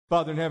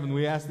Father in heaven,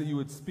 we ask that you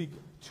would speak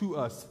to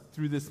us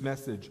through this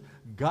message.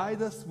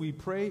 Guide us, we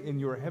pray, in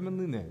your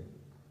heavenly name.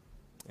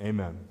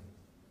 Amen.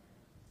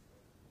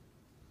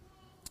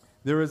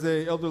 There is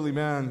an elderly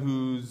man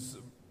whose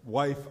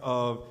wife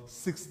of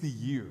 60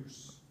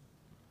 years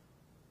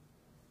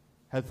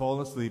had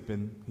fallen asleep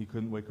and he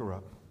couldn't wake her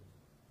up.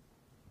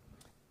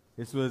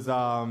 This was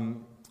about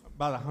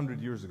 100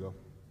 years ago,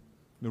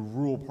 in the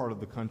rural part of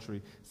the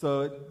country.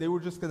 So they were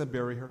just going to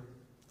bury her.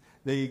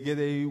 They get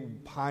a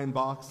pine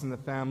box and the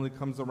family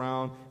comes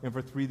around, and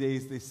for 3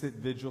 days they sit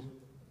vigil.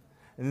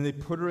 And then they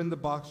put her in the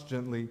box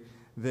gently.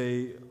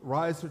 They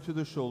rise her to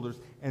their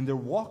shoulders, and they're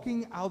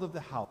walking out of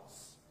the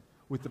house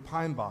with the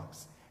pine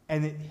box,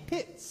 and it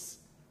hits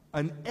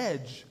an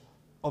edge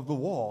of the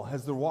wall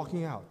as they're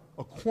walking out,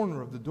 a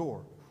corner of the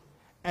door.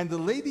 And the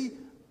lady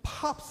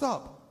pops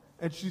up,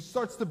 and she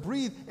starts to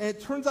breathe, and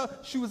it turns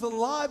out she was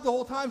alive the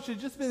whole time. She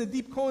had just been in a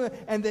deep coma,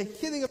 and the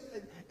hitting of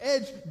the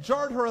edge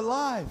jarred her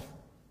alive.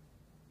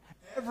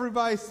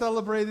 Everybody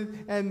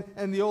celebrated, and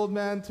the old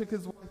man took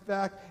his wife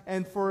back,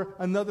 and for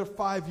another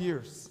 5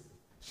 years,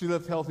 she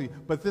lived healthy.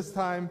 But this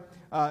time,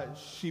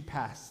 she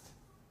passed.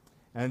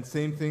 And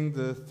same thing,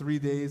 the 3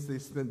 days they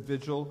spent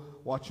vigil,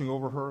 watching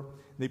over her.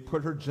 They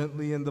put her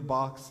gently in the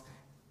box,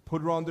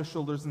 put her on their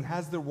shoulders, and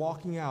as they're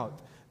walking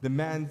out, the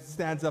man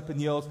stands up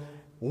and yells,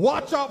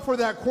 "Watch out for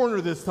that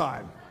corner this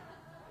time."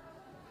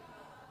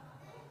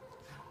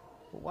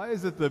 Why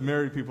is it the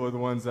married people are the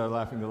ones that are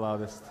laughing the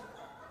loudest?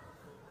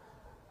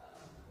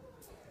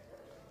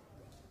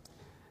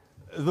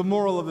 The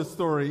moral of the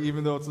story,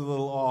 even though it's a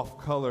little off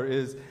color,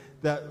 is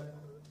that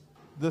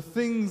the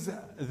things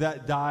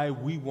that die,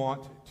 we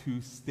want to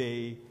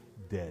stay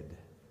dead.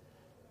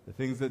 The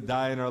things that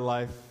die in our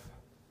life,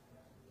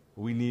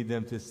 we need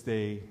them to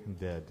stay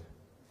dead.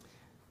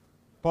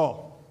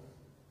 Paul.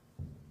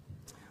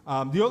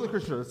 The early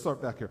Christian, let's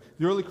start back here.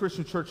 The early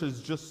Christian church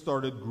has just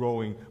started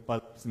growing by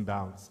leaps and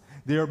bounds.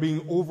 They are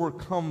being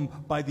overcome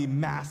by the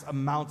mass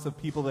amounts of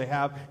people they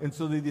have, and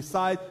so they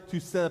decide to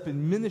set up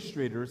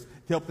administrators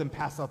to help them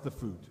pass out the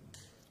food.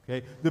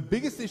 Okay? The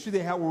biggest issue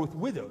they had were with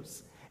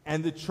widows.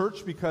 And the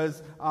church,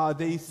 because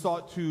they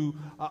sought to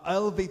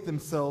elevate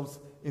themselves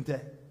into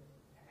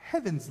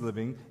heaven's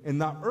living and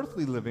not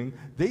earthly living,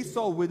 they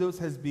saw widows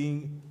as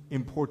being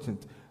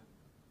important.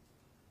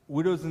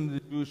 Widows in the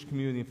Jewish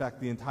community, in fact,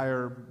 the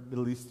entire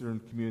Middle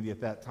Eastern community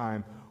at that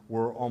time,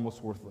 were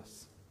almost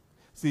worthless.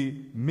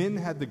 See, men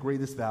had the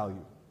greatest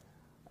value,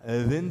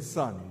 then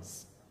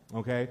sons,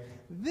 okay?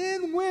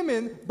 Then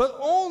women, but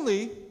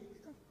only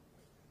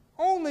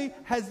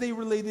as they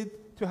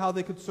related to how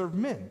they could serve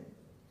men.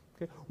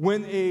 Okay?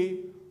 When a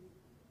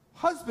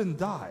husband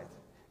died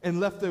and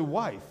left a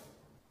wife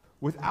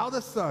without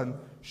a son,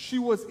 she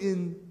was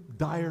in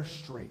dire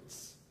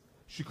straits.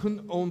 She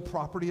couldn't own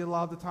property a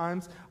lot of the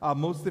times.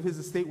 Most of his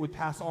estate would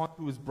pass on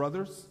to his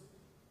brothers.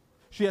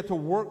 She had to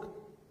work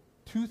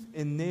tooth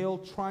and nail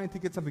trying to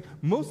get something.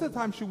 Most of the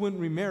time she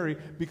wouldn't remarry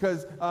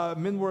because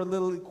men were a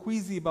little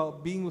queasy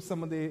about being with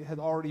someone they had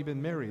already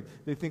been married.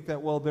 They think that,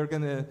 well, they're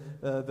going to,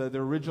 the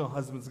original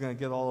husband's going to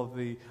get all of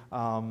the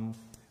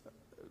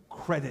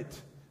credit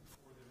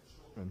for their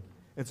children.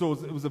 And so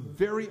it was a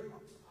very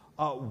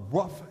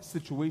rough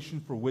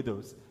situation for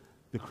widows.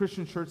 The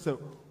Christian church said,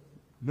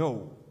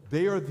 no,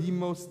 they are the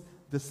most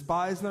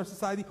despised in our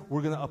society.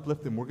 We're going to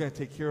uplift them. We're going to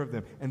take care of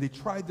them. And they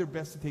tried their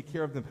best to take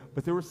care of them.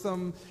 But there were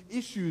some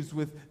issues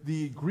with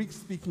the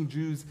Greek-speaking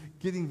Jews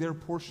getting their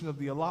portion of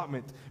the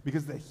allotment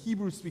because the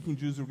Hebrew-speaking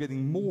Jews were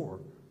getting more.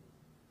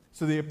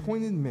 So they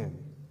appointed men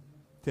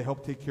to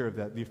help take care of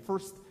that. The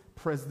first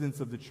presidents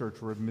of the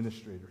church were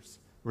administrators,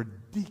 were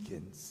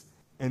deacons.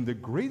 And the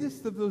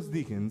greatest of those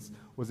deacons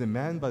was a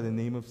man by the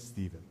name of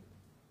Stephen.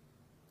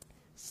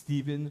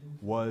 Stephen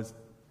was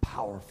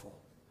powerful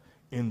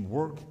in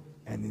work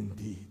and in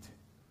deed.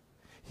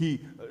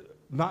 He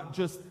not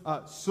just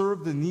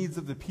served the needs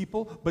of the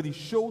people, but he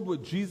showed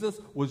what Jesus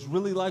was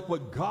really like,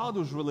 what God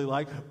was really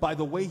like, by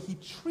the way he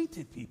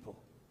treated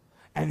people.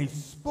 And he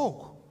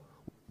spoke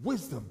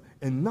wisdom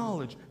and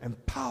knowledge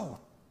and power.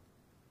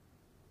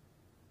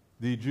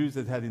 The Jews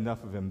had had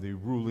enough of him, the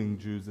ruling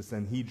Jews, the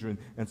Sanhedrin,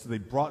 and so they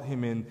brought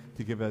him in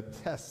to give a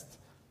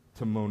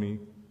testimony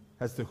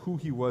as to who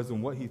he was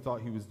and what he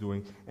thought he was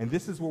doing. And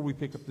this is where we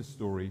pick up the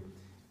story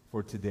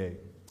for today.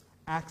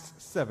 Acts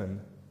 7,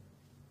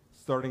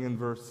 starting in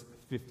verse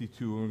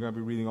 52, and we're going to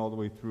be reading all the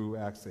way through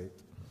Acts 8.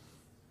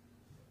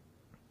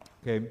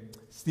 Okay,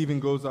 Stephen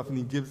goes off and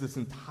he gives this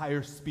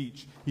entire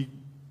speech. He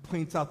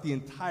points out the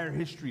entire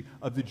history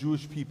of the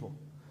Jewish people.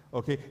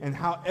 Okay, and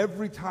how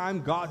every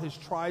time God has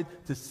tried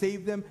to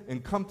save them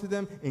and come to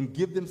them and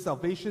give them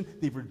salvation,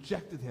 they've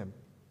rejected him.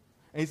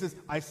 And he says,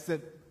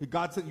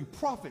 God sent you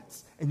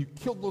prophets, and you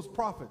killed those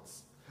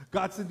prophets.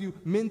 God sent you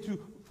men to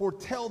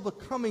foretell the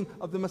coming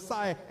of the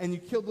Messiah, and you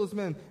killed those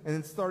men. And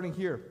then starting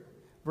here,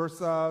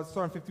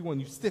 starting 51,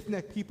 you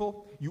stiff-necked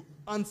people, you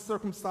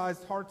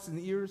uncircumcised hearts and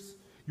ears,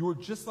 you are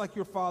just like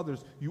your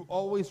fathers. You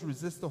always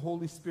resist the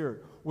Holy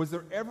Spirit. Was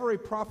there ever a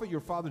prophet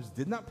your fathers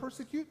did not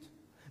persecute?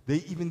 They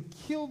even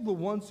killed the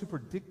ones who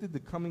predicted the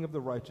coming of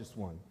the righteous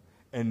one,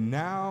 And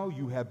now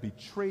you have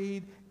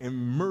betrayed and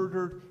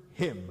murdered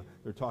him.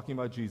 They're talking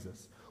about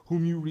Jesus,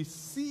 whom you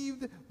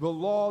received the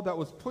law that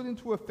was put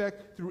into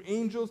effect through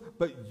angels,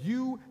 but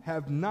you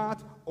have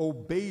not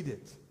obeyed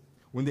it.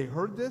 When they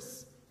heard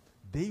this,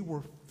 they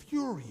were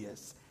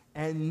furious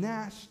and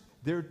gnashed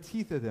their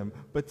teeth at him.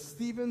 But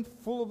Stephen,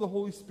 full of the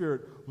Holy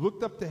Spirit,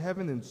 looked up to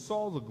heaven and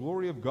saw the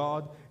glory of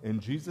God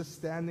and Jesus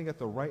standing at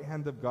the right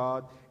hand of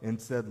God, and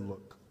said,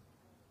 "Look,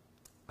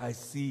 I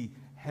see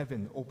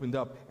heaven opened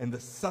up and the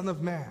Son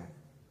of Man,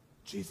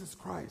 Jesus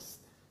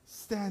Christ,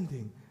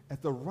 standing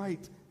at the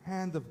right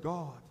hand of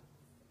God."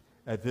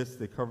 At this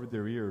they covered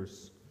their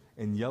ears,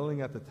 and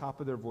yelling at the top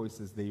of their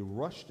voices, they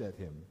rushed at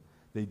him.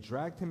 They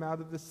dragged him out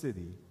of the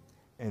city,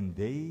 and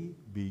they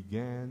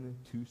began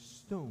to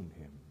stone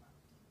him.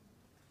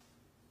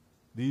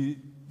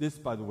 This,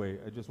 by the way,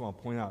 I just want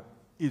to point out,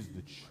 is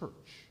the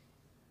church.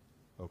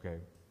 Okay?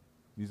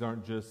 These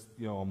aren't just,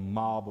 a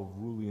mob of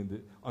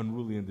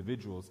unruly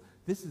individuals.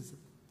 This is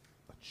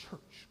a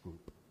church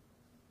group.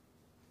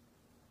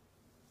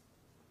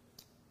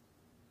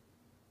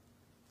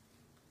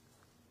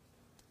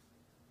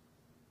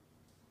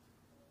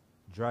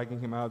 Dragging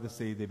him out of the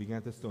city, they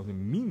began to stone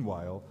him.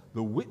 Meanwhile,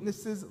 the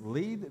witnesses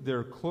laid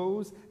their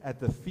clothes at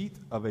the feet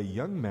of a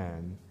young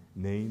man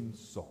named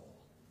Saul.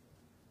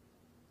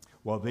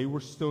 While they were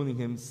stoning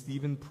him,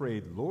 Stephen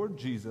prayed, "Lord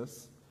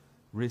Jesus,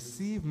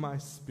 receive my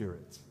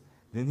spirit."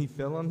 Then he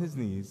fell on his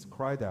knees,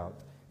 cried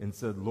out, and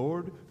said,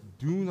 "Lord,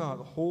 do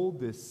not hold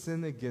this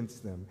sin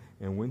against them."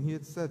 And when he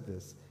had said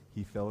this,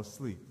 he fell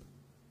asleep.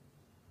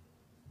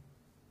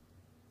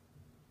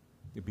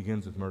 It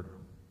begins with murder.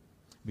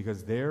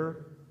 Because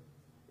there,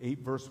 8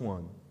 verse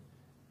 1,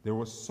 there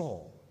was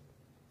Saul,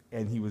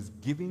 and he was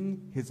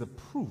giving his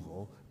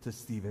approval to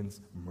Stephen's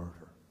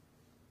murder.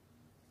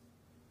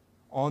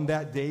 On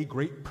that day,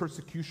 great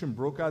persecution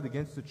broke out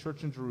against the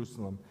church in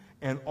Jerusalem,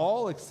 and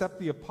all except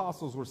the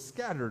apostles were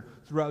scattered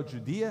throughout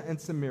Judea and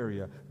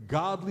Samaria.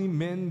 Godly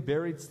men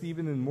buried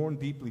Stephen and mourned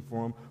deeply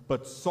for him,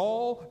 but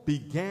Saul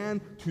began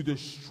to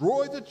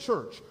destroy the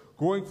church.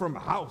 Going from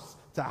house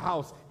to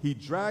house, he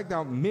dragged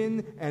out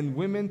men and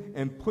women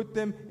and put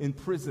them in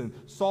prison.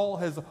 Saul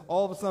has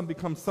all of a sudden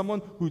become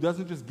someone who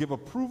doesn't just give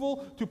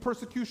approval to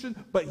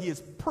persecution, but he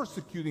is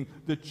persecuting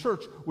the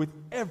church with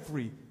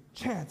every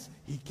chance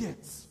he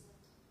gets.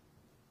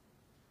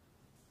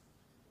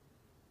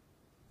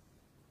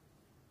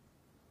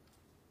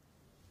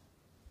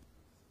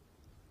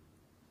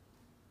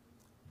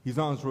 He's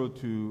on his road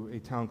to a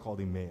town called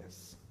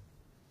Emmaus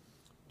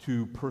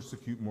to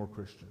persecute more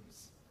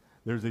Christians.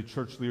 There's a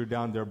church leader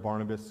down there,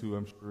 Barnabas, who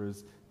I'm sure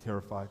is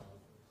terrified.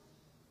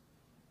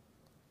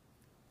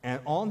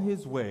 And on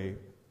his way,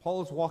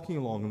 Paul is walking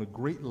along, and a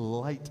great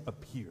light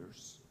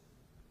appears.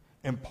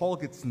 And Paul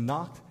gets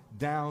knocked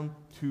down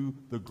to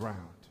the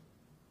ground.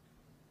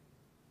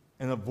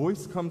 And a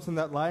voice comes from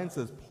that light and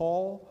says,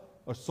 Saul,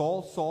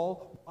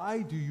 Saul,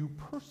 why do you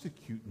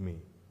persecute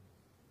me?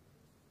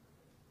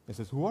 He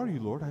says, "Who are you,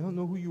 Lord? I don't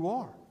know who you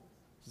are."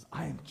 He says,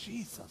 "I am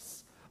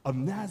Jesus of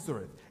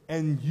Nazareth,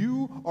 and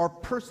you are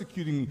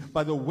persecuting me.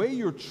 By the way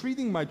you're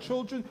treating my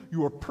children,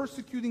 you are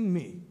persecuting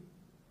me."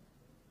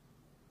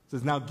 He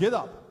says, "Now get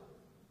up.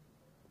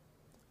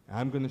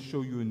 I'm going to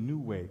show you a new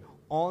way."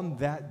 On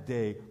that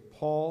day,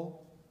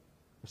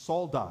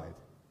 Saul died,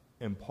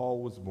 and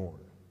Paul was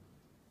born.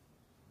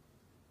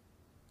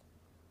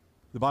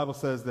 The Bible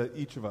says that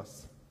each of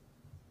us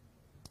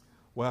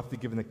will have to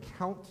give an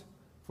account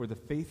for the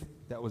faith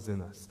that was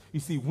in us. You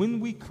see,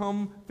 when we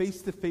come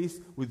face to face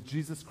with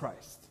Jesus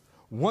Christ,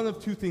 one of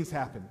two things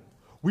happen.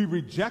 We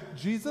reject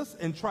Jesus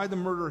and try to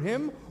murder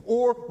him,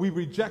 or we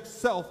reject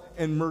self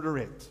and murder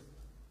it.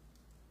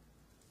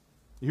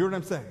 You hear what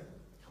I'm saying?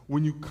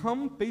 When you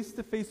come face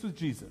to face with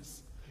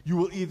Jesus, you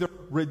will either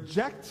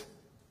reject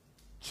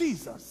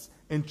Jesus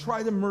and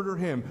try to murder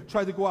him,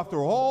 try to go after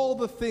all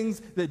the things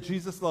that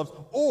Jesus loves,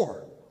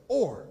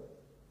 or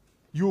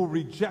you will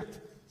reject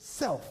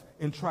self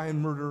and try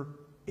and murder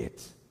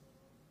it.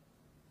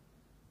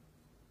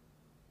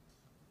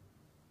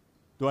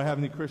 Do I have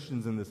any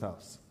Christians in this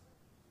house?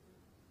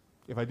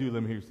 If I do,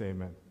 let me hear you say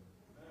amen.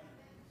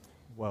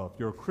 Well, if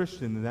you're a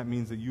Christian, then that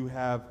means that you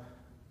have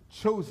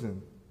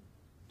chosen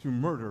to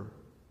murder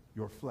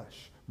your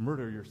flesh,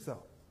 murder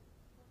yourself.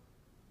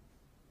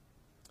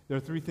 There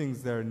are 3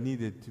 things that are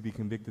needed to be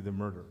convicted of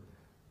murder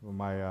in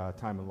my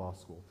time in law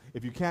school.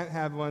 If you can't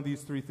have one of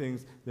these 3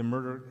 things, then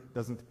murder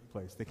doesn't take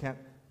place. They can't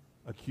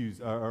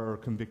accuse or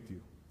convict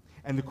you.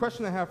 And the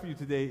question I have for you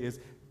today is,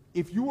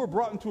 if you were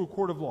brought into a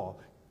court of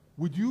law,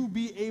 would you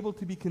be able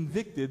to be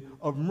convicted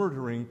of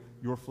murdering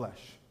your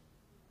flesh?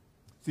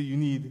 See, you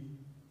need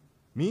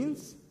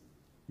means,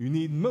 you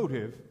need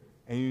motive,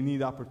 and you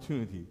need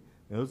opportunity.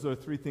 And those are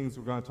 3 things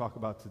we're going to talk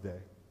about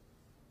today.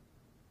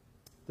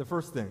 The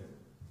first thing,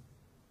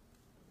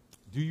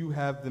 do you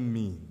have the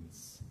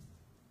means?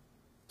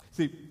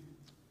 See,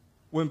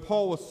 when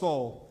Paul was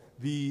Saul,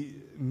 the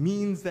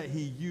means that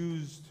he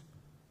used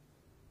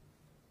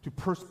to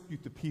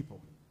persecute the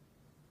people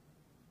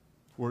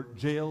were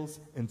jails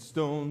and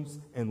stones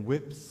and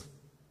whips.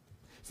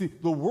 See,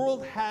 the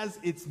world has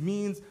its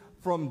means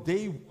from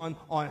day one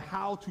on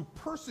how to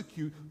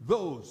persecute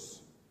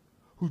those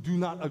who do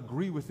not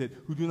agree with it,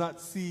 who do not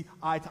see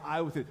eye to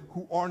eye with it,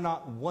 who are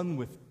not one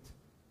with it.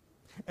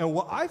 And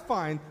what I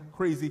find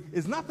crazy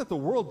is not that the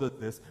world does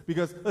this,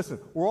 because, listen,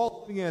 we're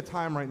all living in a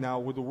time right now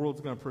where the world's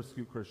going to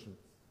persecute Christians,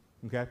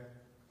 okay?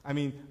 I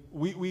mean,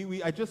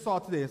 I just saw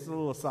today, it's a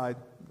little aside,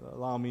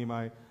 allow me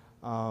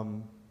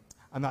I'm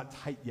not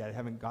tight yet, I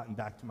haven't gotten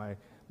back to my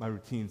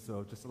routine,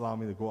 so just allow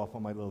me to go off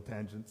on my little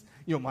tangents.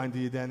 You don't mind, do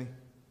you, Danny?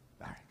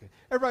 All right, good.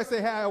 Everybody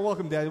say, hi,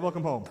 welcome, Daddy,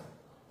 welcome home.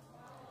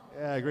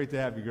 Yeah, great to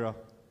have you, girl.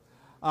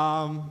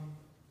 I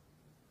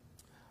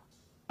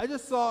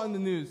just saw in the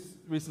news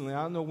recently,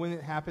 I don't know when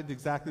it happened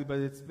exactly, but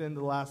it's been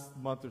the last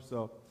month or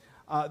so.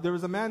 There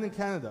was a man in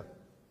Canada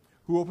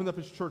who opened up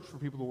his church for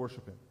people to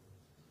worship in.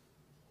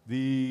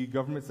 The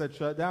government said,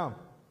 shut it down.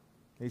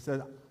 He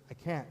said, I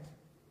can't.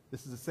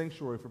 This is a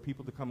sanctuary for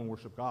people to come and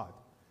worship God.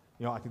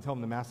 You know, I can tell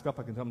them to mask up,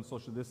 I can tell them to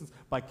social distance,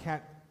 but I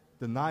can't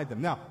deny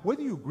them. Now,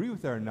 whether you agree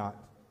with that or not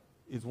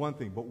is one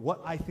thing, but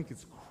what I think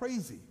is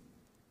crazy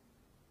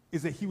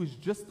is that he was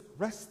just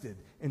arrested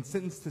and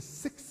sentenced to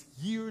 6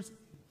 years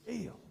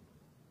in jail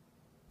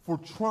for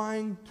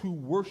trying to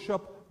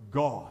worship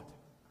God.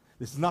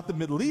 This is not the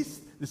Middle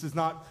East. This is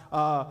not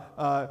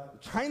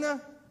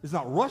China. This is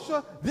not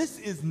Russia. This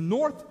is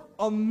North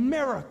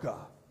America.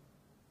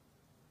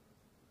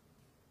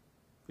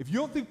 If you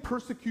don't think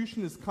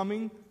persecution is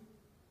coming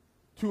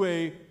to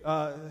a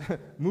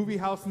movie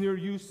house near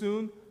you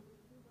soon,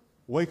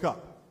 wake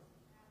up.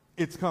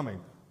 It's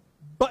coming.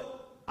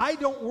 But I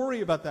don't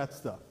worry about that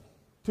stuff,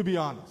 to be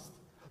honest.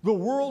 The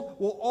world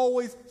will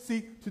always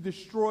seek to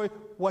destroy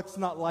what's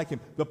not like him.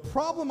 The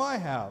problem I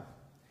have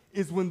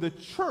is when the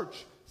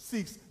church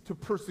seeks to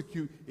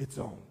persecute its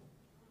own.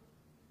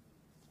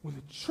 When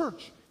the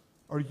church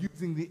are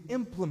using the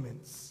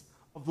implements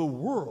of the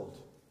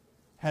world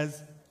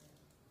as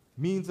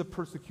means of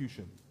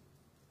persecution.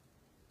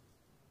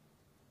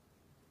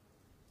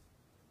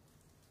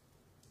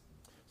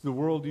 So the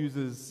world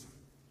uses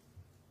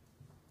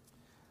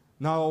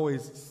not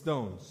always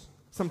stones.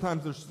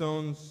 Sometimes their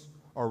stones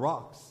are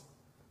rocks,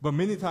 but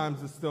many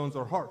times the stones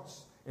are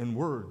hearts and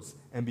words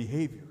and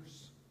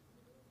behaviors.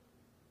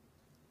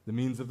 The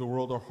means of the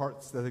world are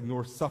hearts that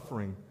ignore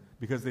suffering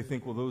because they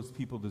think, well, those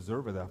people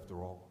deserve it after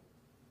all.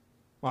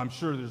 Well, I'm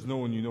sure there's no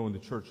one you know in the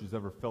church who's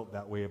ever felt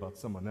that way about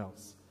someone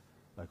else.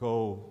 Like,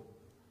 oh,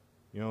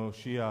 you know,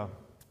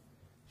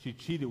 she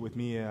cheated with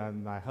me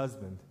and my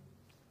husband.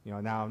 You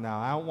know,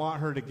 now I don't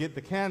want her to get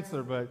the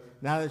cancer, but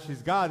now that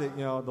she's got it,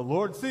 you know, the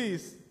Lord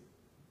sees.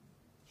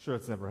 Sure,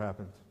 it's never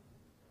happened.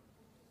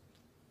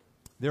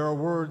 There are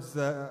words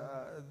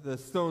that, the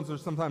stones are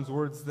sometimes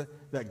words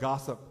that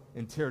gossip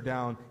and tear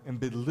down and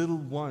belittle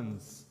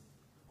ones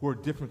who are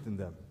different than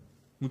them,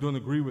 who don't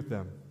agree with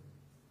them.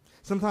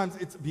 Sometimes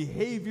it's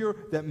behavior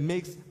that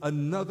makes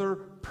another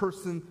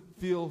person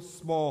feel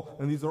small.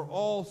 And these are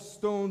all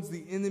stones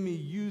the enemy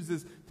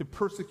uses to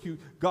persecute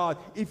God.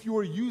 If you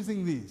are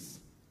using these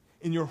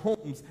in your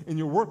homes, in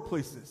your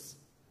workplaces,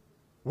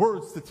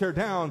 words to tear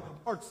down,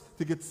 hearts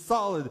to get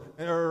solid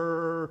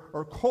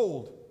or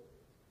cold,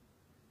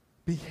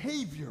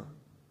 behavior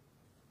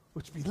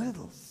which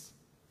belittles,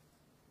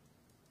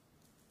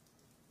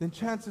 then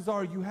chances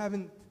are you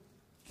haven't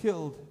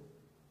killed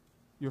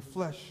your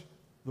flesh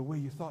the way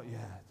you thought you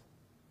had.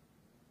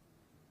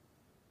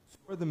 So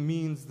what are the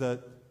means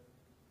that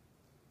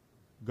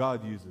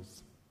God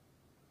uses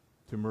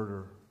to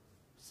murder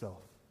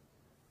self?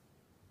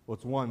 Well,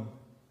 it's one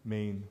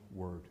main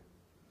word.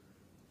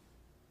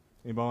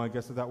 Anybody want to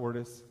guess what that word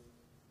is?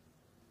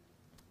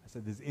 I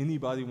said, does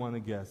anybody want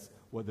to guess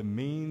what the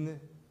main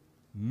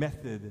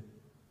method,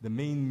 the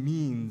main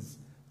means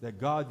that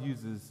God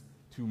uses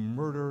to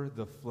murder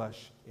the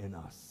flesh in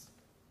us?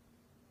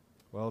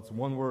 Well, it's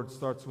one word,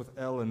 starts with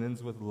L and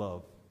ends with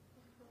love.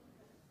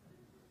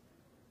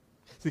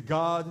 See,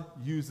 God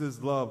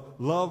uses love.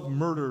 Love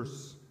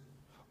murders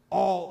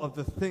all of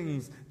the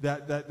things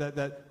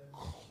that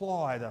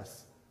claw at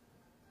us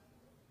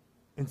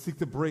and seek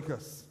to break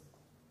us.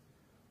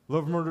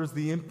 Love murders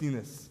the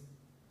emptiness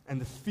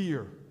and the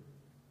fear.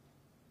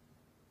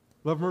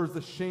 Love murders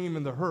the shame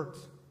and the hurt.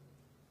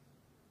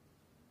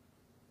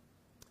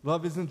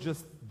 Love isn't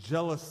just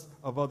jealous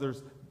of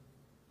others.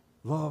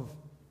 Love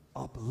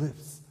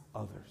uplifts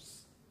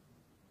others.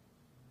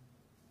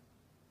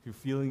 If you're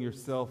feeling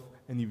yourself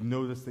and you've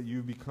noticed that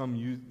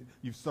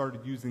you've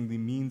started using the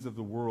means of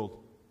the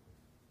world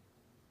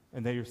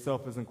and that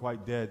yourself isn't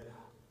quite dead,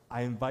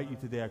 I invite you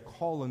today, I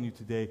call on you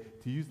today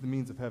to use the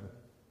means of heaven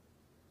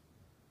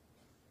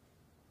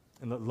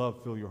and let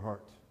love fill your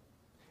heart.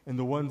 And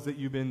the ones that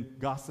you've been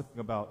gossiping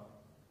about,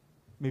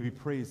 maybe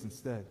praise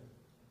instead.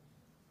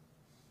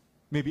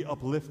 Maybe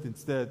uplift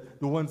instead.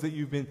 The ones that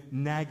you've been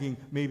nagging,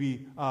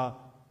 maybe tell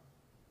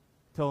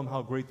them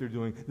how great they're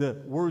doing.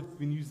 The words you've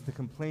been using to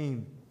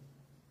complain,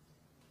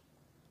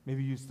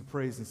 maybe use to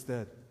praise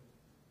instead.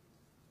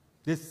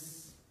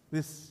 This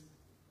is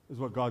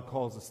what God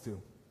calls us to.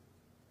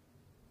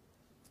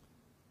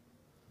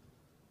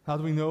 How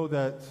do we know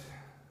that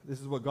This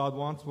is what God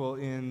wants. Well,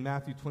 in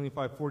Matthew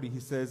 25:40, he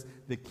says,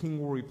 the king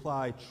will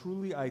reply,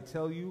 truly I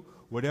tell you,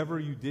 whatever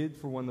you did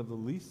for one of the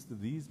least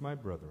of these, my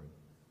brethren,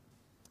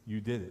 you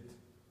did it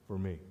for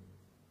me.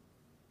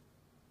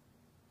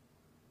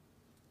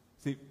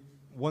 See,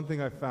 one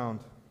thing I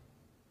found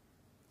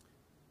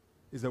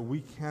is that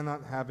we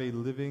cannot have a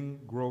living,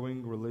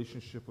 growing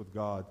relationship with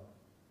God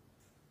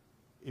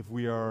if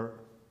we are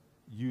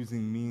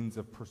using means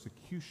of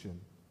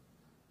persecution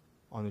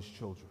on his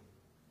children.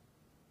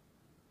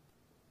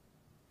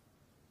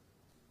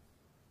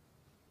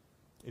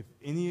 If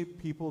any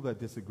people that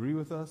disagree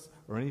with us,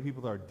 or any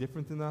people that are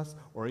different than us,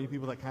 or any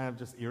people that kind of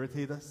just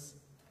irritate us,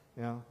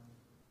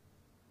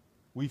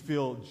 we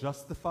feel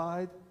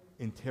justified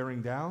in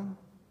tearing down,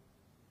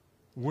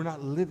 we're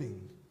not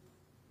living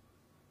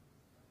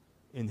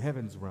in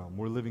heaven's realm.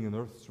 We're living in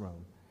earth's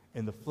realm.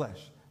 And the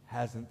flesh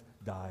hasn't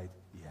died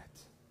yet.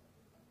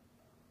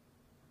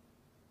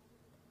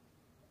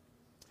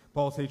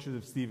 Paul's hatred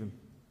of Stephen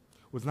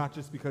was not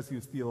just because he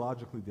was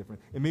theologically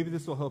different. And maybe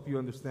this will help you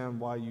understand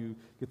why you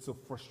get so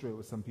frustrated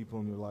with some people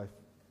in your life.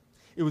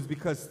 It was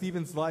because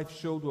Stephen's life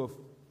showed what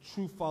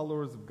true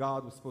followers of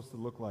God was supposed to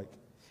look like.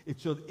 It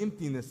showed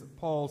emptiness of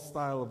Paul's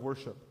style of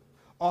worship.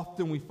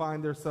 Often we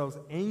find ourselves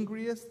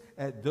angriest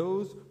at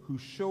those who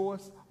show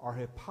us our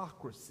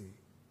hypocrisy.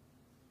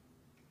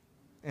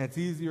 And it's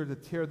easier to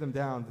tear them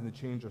down than to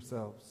change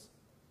ourselves.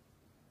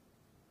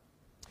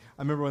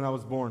 I remember when I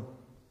was born,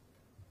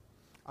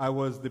 I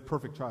was the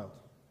perfect child.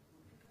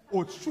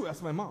 Oh, it's true.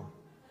 That's my mom.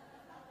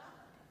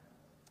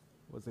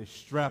 Was a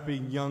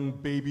strapping young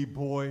baby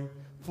boy,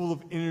 full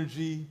of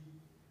energy,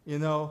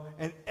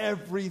 and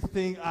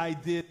everything I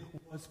did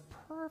was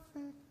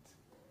perfect.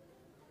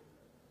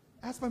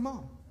 That's my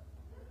mom.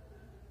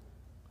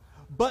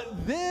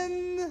 But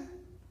then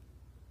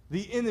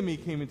the enemy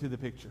came into the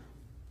picture.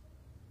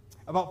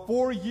 About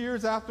 4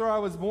 years after I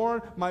was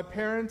born, my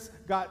parents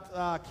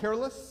got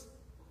careless.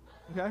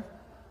 Okay?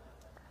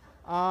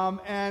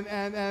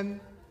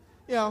 And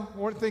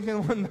weren't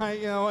thinking one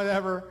night,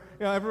 whatever.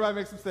 Everybody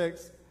makes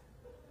mistakes.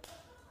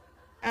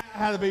 And I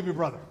had a baby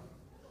brother.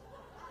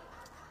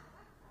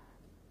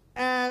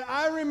 And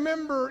I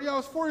remember, I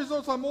was 4 years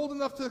old, so I'm old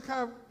enough to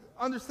kind of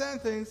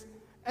understand things.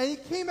 And he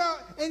came out,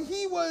 and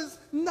he was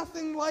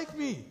nothing like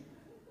me.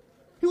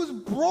 He was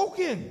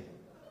broken.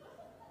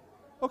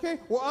 Okay?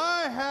 Well,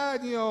 I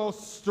had,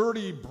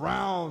 sturdy,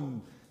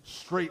 brown,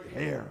 straight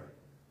hair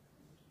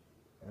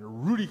and a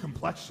ruddy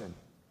complexion.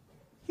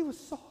 He was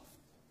soft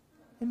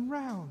and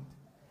round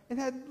and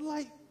had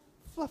light,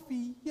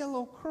 fluffy,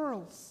 yellow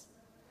curls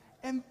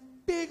and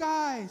big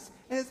eyes,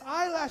 and his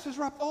eyelashes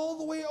wrapped all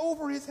the way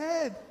over his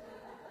head.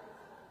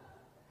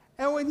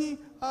 And when he,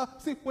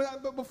 when I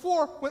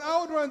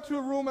would run into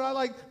a room and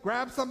I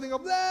grab something,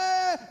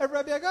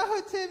 everybody be like,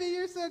 oh, Timmy,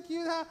 you're so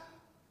cute, huh?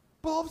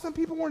 But all of a sudden,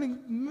 people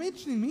weren't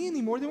mentioning me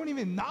anymore. They weren't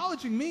even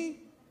acknowledging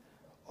me.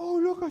 Oh,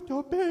 look at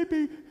the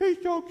baby.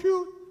 He's so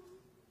cute.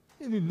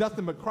 He knew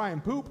nothing but cry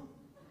and poop.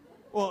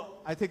 Well,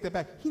 I take that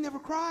back. He never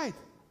cried.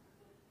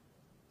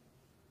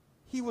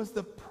 He was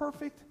the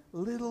perfect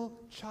little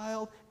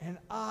child, and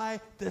I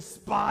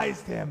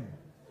despised him.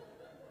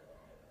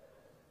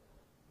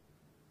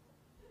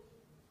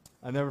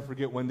 I'll never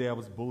forget one day I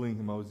was bullying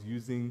him. I was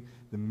using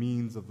the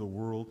means of the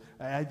world.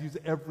 I'd use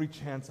every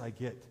chance I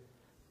get.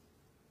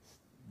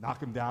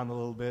 Knock him down a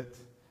little bit,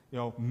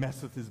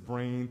 mess with his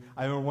brain.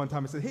 I remember one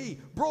time I said, hey,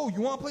 bro,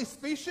 you want to play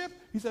spaceship?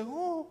 He's like,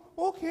 oh,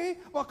 okay.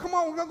 Well, come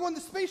on, we're going to go in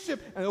the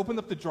spaceship. And I opened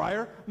up the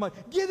dryer. I'm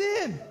like, get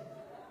in.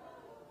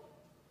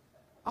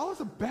 I was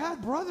a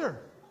bad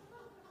brother.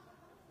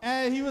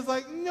 And he was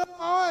like, no,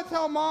 I want to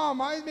tell Mom.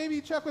 I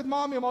maybe check with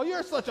Mommy. I'm like,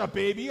 you're such a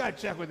baby. You got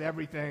to check with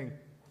everything.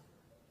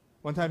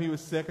 One time he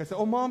was sick. I said,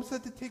 oh, Mom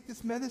said to take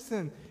this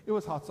medicine. It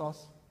was hot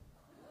sauce.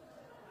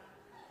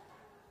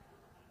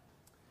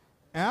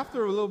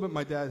 After a little bit,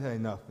 my dad had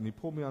enough, and he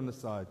pulled me on the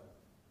side.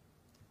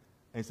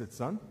 And he said,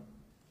 son,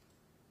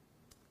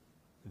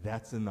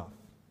 that's enough.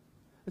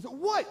 I said,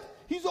 what?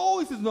 He's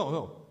always says,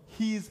 no.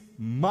 He's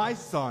my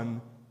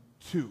son,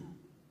 too.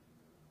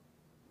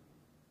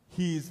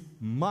 He's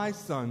my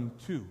son,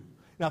 too.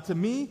 Now, to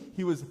me,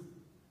 he was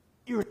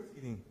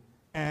irritating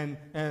and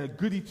a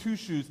goody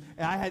two-shoes,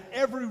 and I had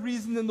every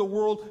reason in the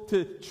world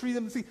to treat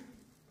him. See,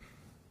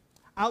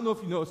 I don't know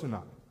if you know this or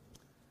not.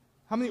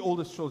 How many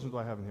oldest children do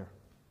I have in here?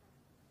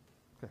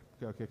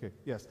 Okay.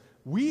 Yes.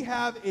 We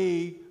have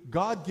a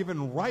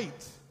God-given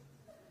right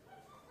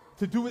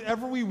to do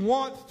whatever we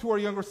want to our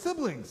younger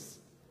siblings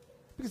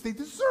because they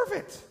deserve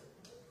it.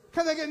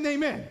 Can I get an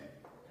amen?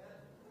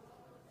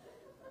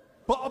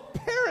 But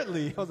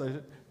apparently,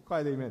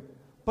 quiet amen.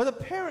 But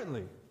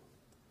apparently,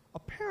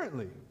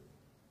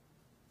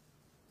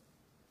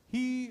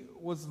 he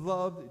was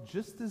loved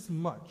just as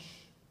much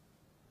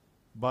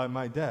by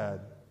my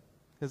dad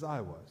as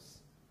I was.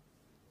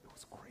 It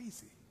was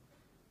crazy.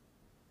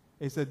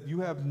 He said, you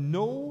have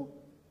no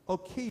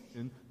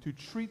occasion to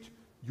treat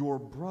your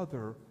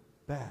brother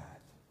bad.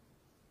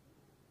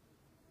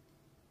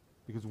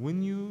 Because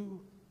when you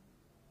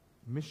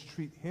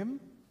mistreat him,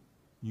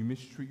 you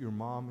mistreat your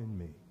mom and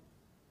me.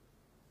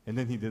 And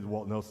then he did the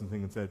Walt Nelson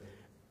thing and said,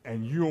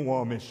 and you don't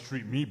want to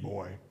mistreat me,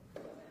 boy.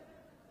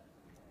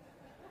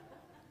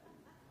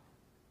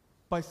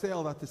 But I say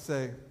all that to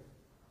say,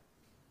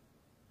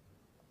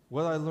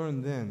 what I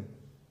learned then,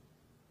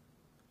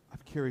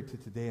 I've carried to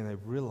today, and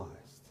I've realized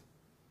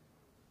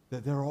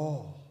that they're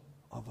all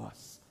of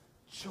us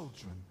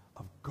children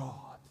of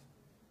God.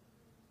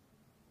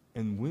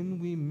 And when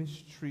we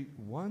mistreat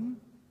one,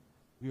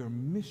 we are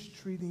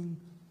mistreating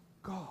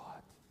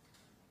God.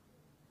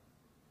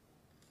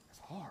 It's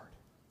hard.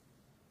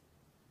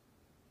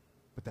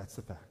 But that's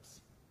the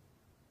facts.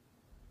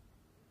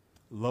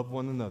 Love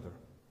one another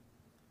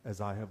as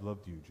I have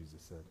loved you,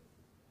 Jesus said.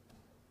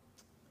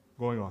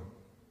 Going on.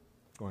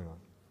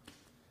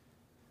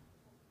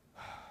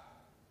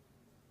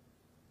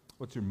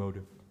 What's your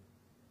motive?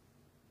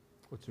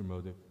 What's your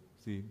motive?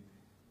 See,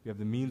 you have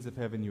the means of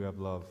heaven, you have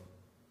love.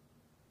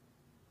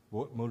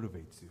 What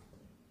motivates you?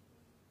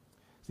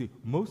 See,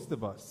 most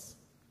of us,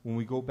 when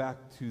we go back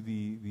to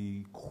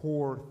the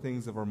core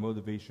things of our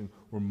motivation,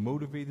 we're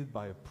motivated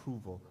by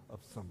approval of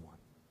someone.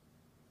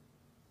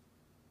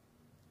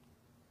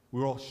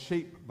 We're all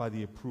shaped by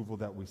the approval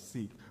that we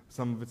seek.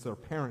 Some of it's our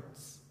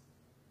parents.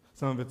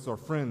 Some of it's our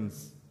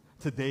friends.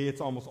 Today,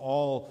 it's almost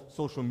all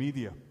social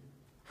media.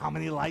 How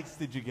many likes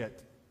did you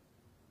get?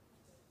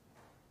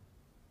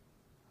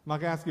 I'm not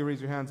going to ask you to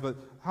raise your hands, but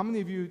how many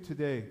of you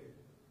today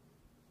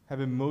have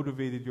been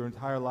motivated your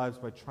entire lives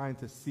by trying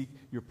to seek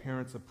your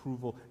parents'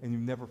 approval and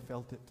you've never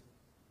felt it?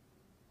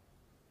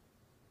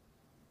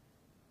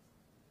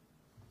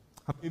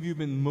 How many of you have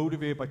been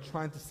motivated by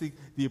trying to seek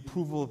the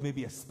approval of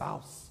maybe a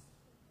spouse,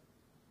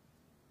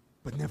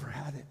 but never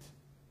had it?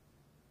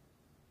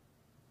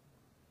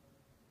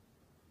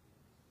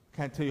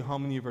 Can't tell you how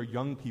many of our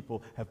young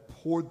people have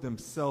poured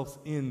themselves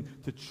in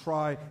to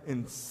try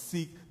and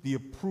seek the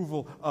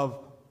approval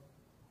of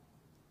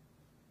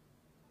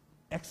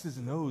X's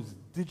and O's,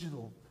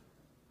 digital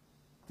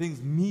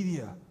things,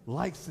 media,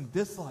 likes and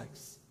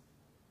dislikes.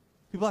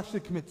 People actually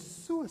commit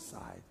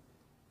suicide.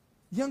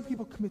 Young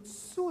people commit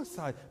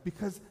suicide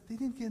because they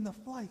didn't get enough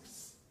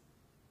likes.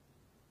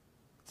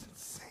 It's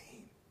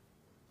insane.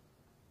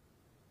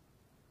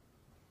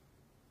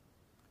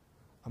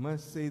 I'm going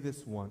to say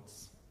this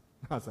once.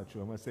 No, that's not true.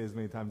 I'm going to say it as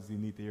many times as you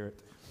need to hear it.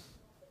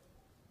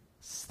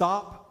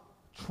 Stop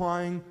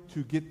trying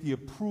to get the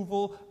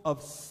approval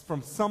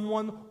from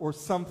someone or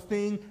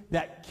something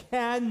that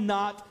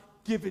cannot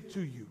give it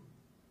to you.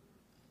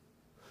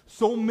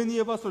 So many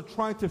of us are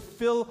trying to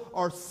fill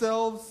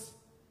ourselves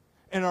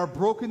and our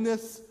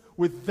brokenness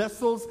with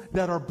vessels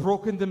that are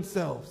broken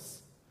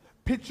themselves.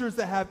 Pitchers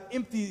that have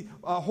empty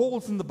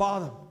holes in the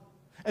bottom.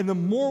 And the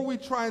more we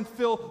try and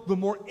fill, the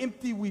more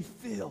empty we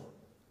feel.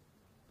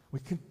 We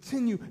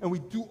continue and we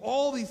do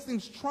all these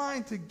things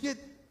trying to get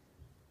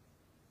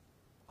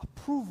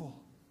approval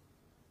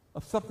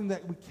of something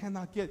that we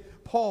cannot get.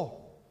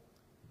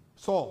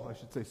 Saul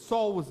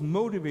was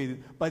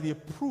motivated by the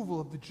approval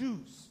of the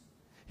Jews.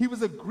 He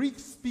was a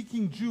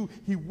Greek-speaking Jew.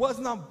 He was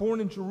not born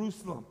in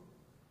Jerusalem.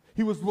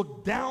 He was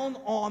looked down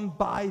on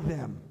by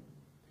them.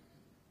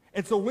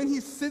 And so when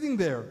he's sitting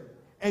there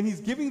and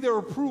he's giving their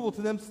approval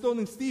to them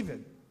stoning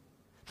Stephen,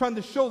 trying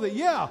to show that,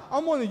 yeah,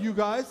 I'm one of you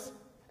guys,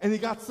 and he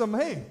got some,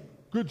 hey,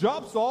 good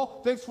job,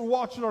 Saul. Thanks for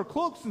watching our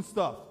cloaks and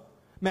stuff.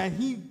 Man,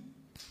 he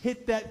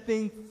hit that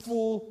thing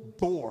full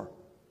bore.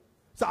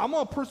 So I'm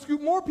going to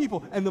persecute more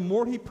people. And the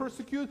more he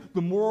persecuted,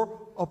 the more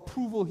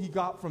approval he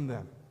got from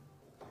them.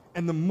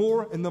 And the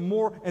more and the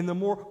more and the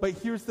more. But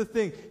here's the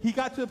thing. He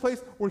got to the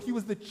place where he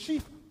was the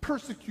chief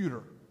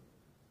persecutor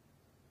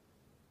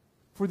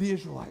for the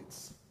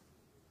Israelites.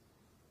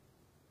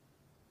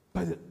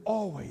 But it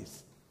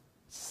always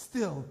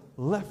still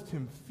left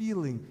him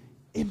feeling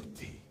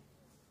empty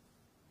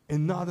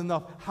and not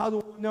enough. How do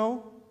I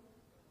know?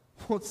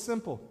 Well, it's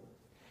simple.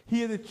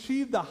 He had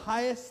achieved the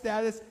highest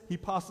status he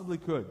possibly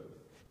could.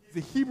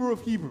 He's the Hebrew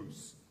of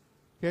Hebrews.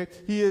 Okay?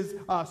 He is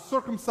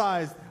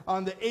circumcised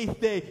on the 8th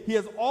day. He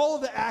has all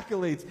of the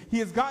accolades. He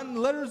has gotten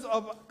letters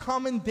of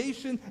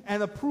commendation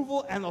and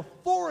approval and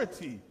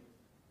authority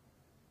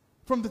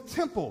from the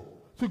temple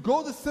to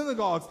go to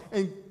synagogues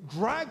and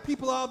drag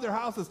people out of their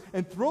houses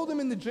and throw them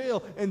into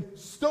jail and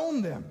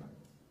stone them.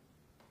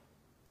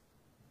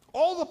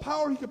 All the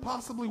power he could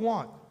possibly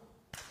want.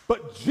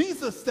 But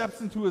Jesus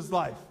steps into his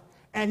life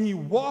and he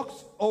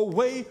walks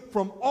away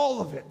from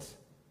all of it.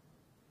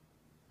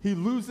 He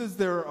loses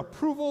their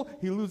approval.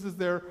 He loses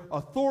their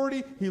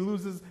authority. He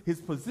loses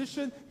his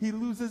position. He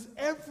loses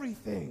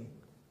everything.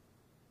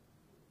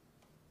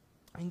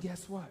 And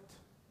guess what?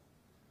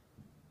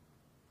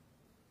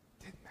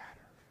 It didn't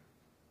matter.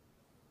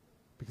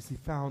 Because he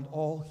found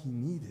all he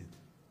needed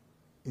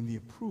in the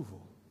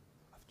approval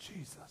of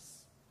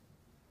Jesus.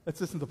 Let's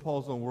listen to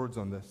Paul's own words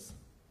on this.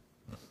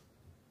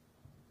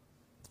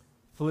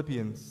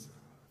 Philippians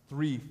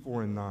 3,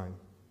 4, and 9.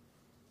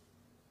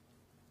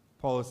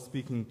 Paul is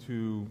speaking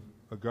to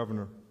a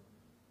governor.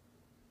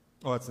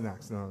 Oh, that's in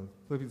Acts. No,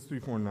 Philippians 3,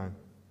 4, and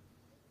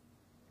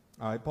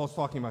 9. Paul's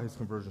talking about his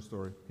conversion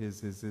story,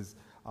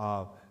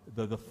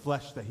 the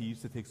flesh that he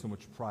used to take so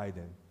much pride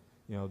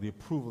in. the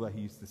approval that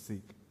he used to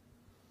seek.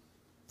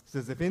 It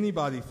says, if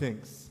anybody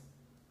thinks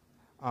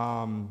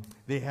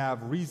they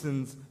have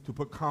reasons to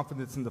put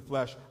confidence in the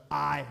flesh,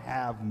 I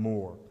have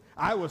more.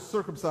 I was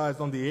circumcised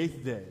on the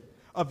 8th day,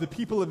 of the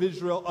people of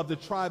Israel, of the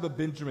tribe of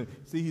Benjamin.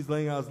 See, he's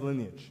laying out his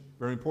lineage.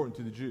 Very important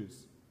to the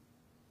Jews.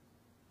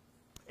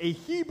 A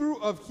Hebrew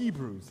of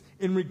Hebrews.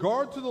 In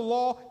regard to the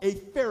law, a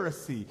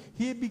Pharisee.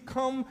 He had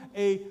become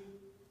a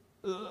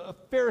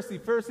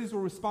Pharisee. Pharisees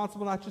were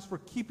responsible not just for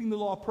keeping the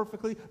law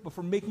perfectly, but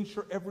for making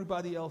sure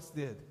everybody else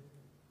did.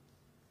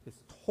 His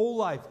whole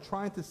life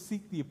trying to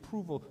seek the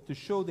approval to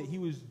show that he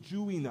was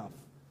Jew enough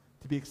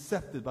to be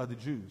accepted by the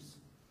Jews.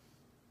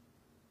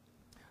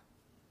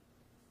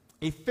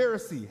 A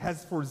Pharisee.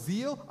 Has for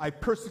zeal, I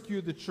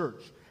persecuted the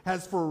church.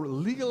 As for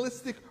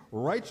legalistic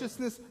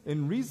righteousness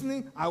and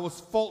reasoning, I was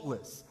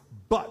faultless.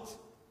 But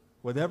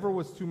whatever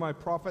was to my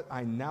profit,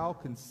 I now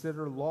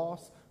consider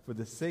loss for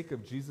the sake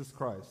of Jesus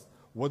Christ.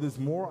 What is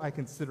more, I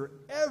consider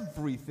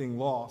everything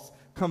loss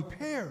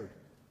compared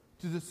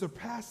to the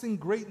surpassing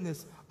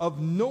greatness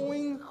of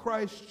knowing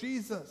Christ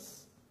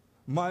Jesus,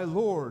 my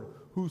Lord,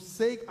 whose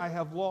sake I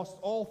have lost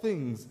all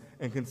things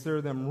and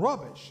consider them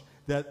rubbish,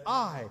 that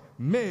I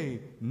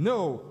may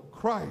know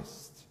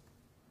Christ.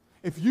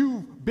 If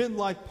you've been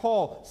like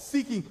Paul,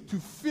 seeking to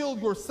fill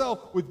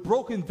yourself with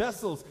broken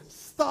vessels,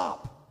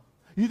 stop.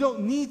 You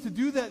don't need to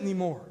do that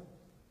anymore.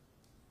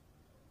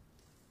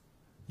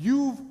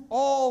 You've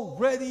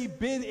already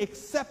been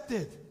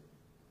accepted.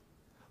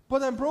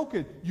 But I'm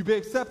broken. You've been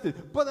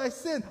accepted. But I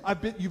sinned.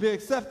 You've been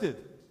accepted.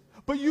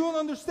 But you don't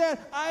understand.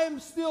 I am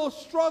still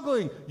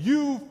struggling.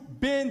 You've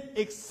been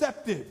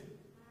accepted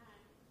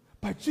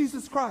by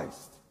Jesus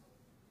Christ.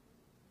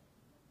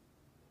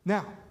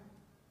 Now,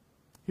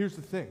 here's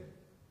the thing.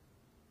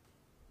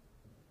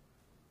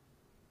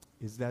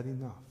 Is that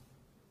enough?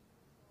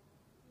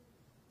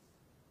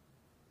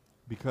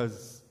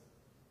 Because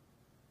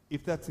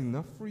if that's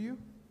enough for you,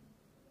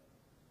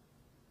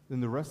 then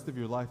the rest of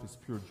your life is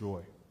pure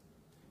joy.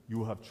 You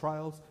will have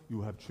trials, you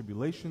will have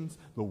tribulations,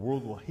 the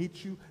world will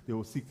hate you, they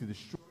will seek to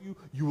destroy you,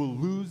 you will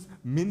lose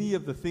many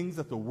of the things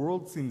that the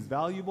world seems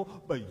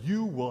valuable, but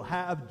you will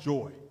have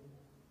joy.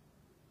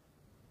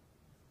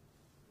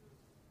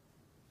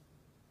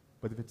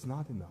 But if it's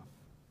not enough,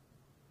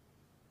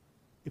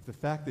 if the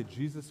fact that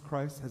Jesus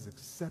Christ has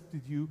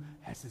accepted you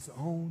as his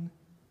own,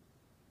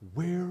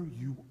 where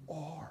you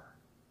are,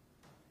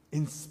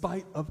 in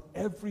spite of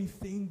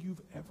everything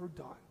you've ever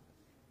done,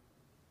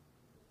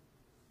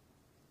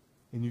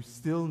 and you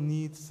still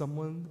need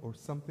someone or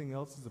something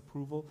else's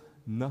approval,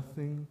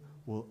 nothing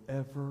will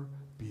ever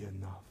be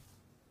enough.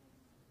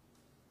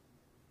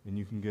 And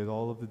you can get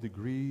all of the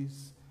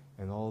degrees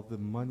and all of the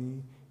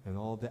money and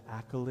all the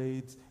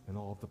accolades and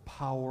all of the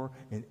power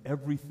and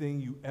everything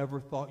you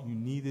ever thought you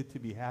needed to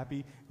be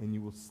happy, and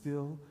you will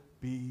still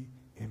be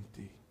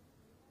empty.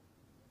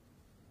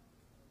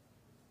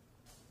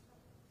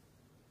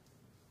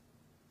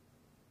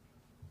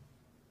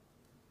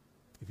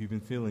 If you've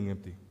been feeling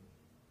empty,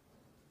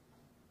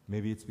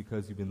 maybe it's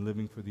because you've been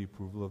living for the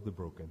approval of the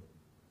broken.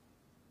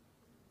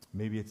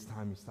 Maybe it's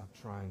time you stop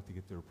trying to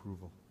get their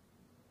approval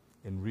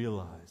and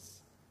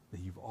realize that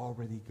you've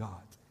already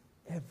got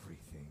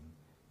everything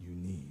you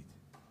need.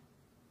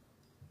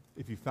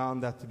 If you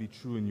found that to be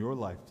true in your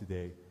life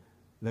today,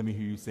 let me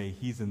hear you say,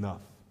 he's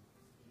enough.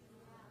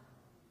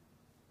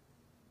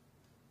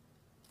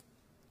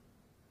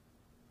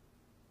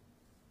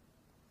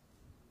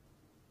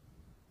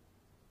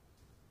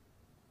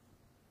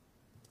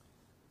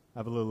 I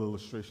have a little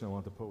illustration I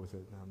want to put with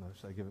it. Now,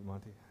 should I give it,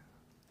 Monty?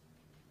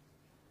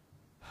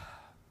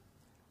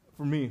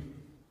 For me,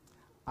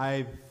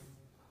 I've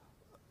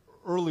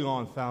early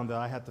on found that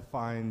I had to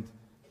find,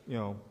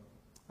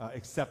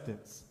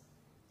 acceptance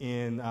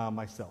in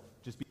myself.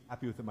 Just be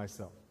happy with it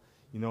myself.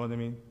 You know what I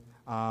mean?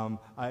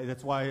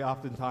 That's why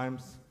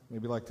oftentimes,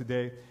 maybe like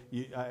today,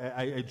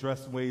 I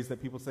address ways that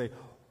people say,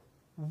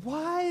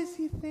 why is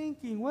he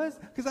thinking?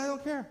 Because I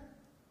don't care.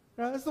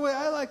 That's the way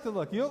I like to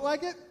look. You don't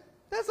like it?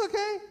 That's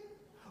okay.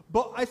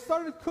 But I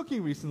started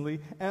cooking recently,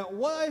 and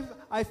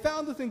what I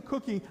found within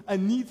cooking a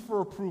need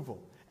for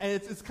approval. And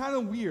it's kind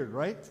of weird,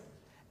 right?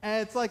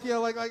 And it's like,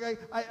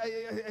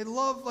 I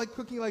love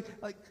cooking like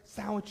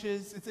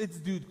sandwiches. It's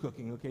dude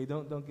cooking, okay?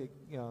 Don't get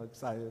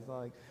excited. It's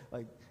not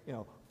like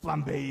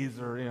flambés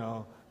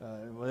or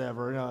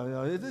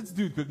whatever. It's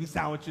dude cooking,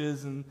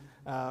 sandwiches, and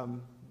I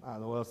don't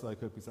know what else do I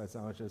cook besides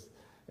sandwiches.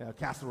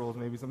 Casseroles,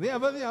 maybe something.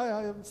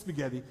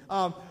 Spaghetti.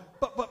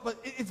 But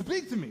it's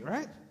big to me,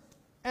 right?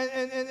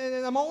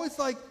 And I'm always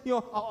like,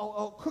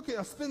 I'll cook it.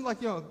 I'll spend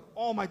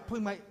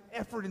putting my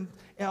effort in,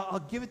 and I'll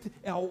give it to,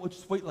 and I'll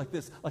just wait like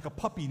this, like a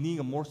puppy needing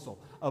a morsel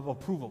of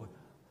approval.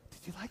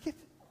 Did you like it?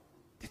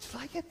 Did you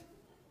like it?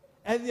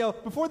 And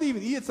before they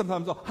even eat it,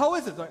 sometimes, how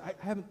is it? I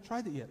haven't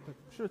tried it yet, but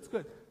I'm sure it's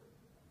good.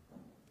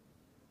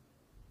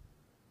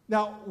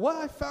 Now, what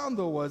I found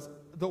though was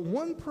the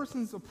one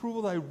person's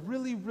approval that I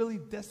really, really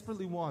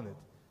desperately wanted,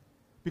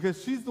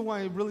 because she's the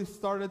one I really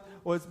started,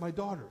 was my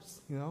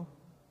daughter's.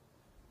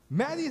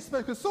 Maddie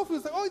especially, because Sophie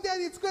was like, oh,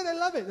 Daddy, it's good, I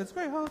love it. That's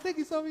great. Oh, thank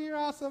you, Sophie, you're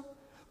awesome.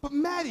 But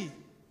Maddie,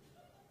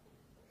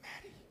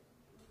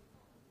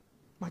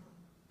 my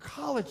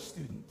college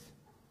student,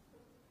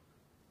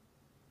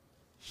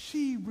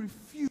 she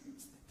refused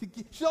to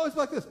get, she's always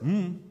like this,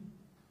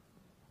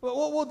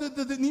 Well,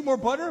 does it need more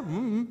butter?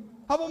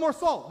 How about more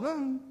salt? But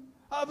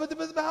how about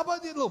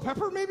a little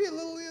pepper, maybe? A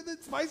little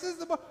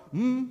spices?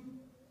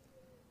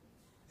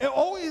 It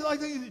always, like,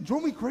 it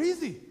drove me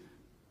crazy.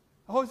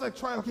 I always like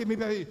try, okay,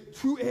 maybe I eat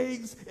 2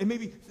 eggs and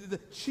maybe the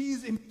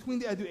cheese in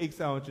between. I do egg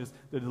sandwiches.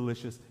 They're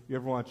delicious. If you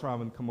ever want to try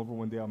them, come over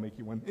one day, I'll make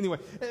you one. Anyway,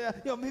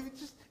 maybe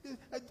just,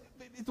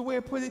 the way I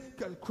put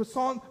it,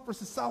 croissant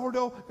versus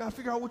sourdough, got to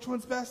figure out which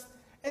one's best.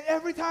 And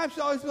every time she'd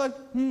always be like,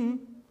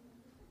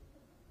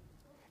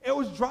 It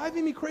was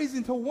driving me crazy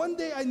until one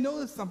day I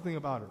noticed something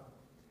about her.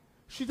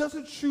 She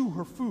doesn't chew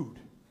her food.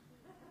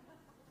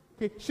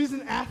 Okay, she's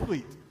an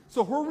athlete.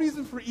 So her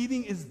reason for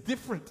eating is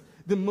different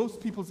than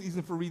most people's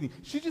reason for eating.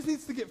 She just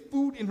needs to get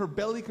food in her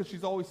belly because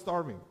she's always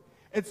starving.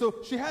 And so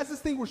she has this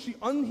thing where she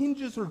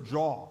unhinges her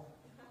jaw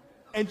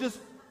and just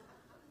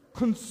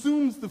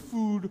consumes the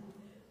food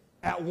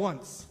at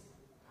once.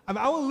 I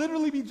mean, I will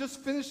literally be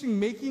just finishing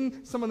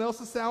making someone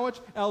else's sandwich,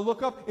 and I'll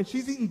look up, and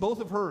she's eating both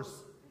of hers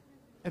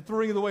and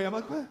throwing it away. I'm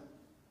like, what?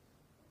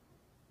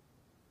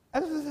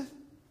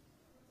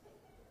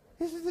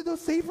 This is no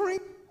savoring?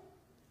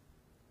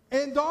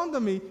 And it dawned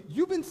on me,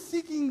 you've been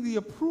seeking the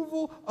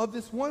approval of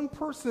this one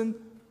person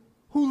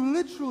who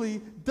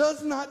literally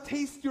does not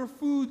taste your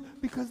food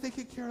because they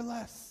could care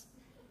less.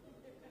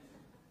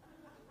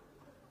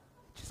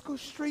 Just go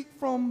straight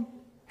from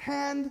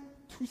hand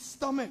to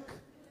stomach.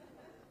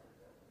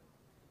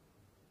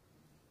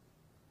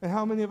 And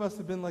how many of us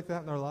have been like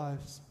that in our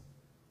lives?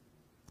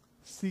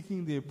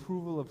 Seeking the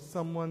approval of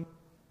someone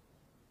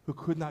who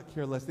could not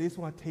care less. They just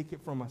want to take it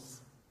from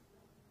us.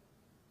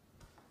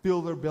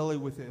 Fill their belly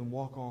with it and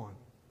walk on.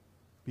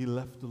 Be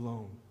left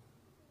alone.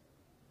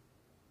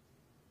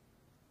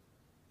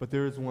 But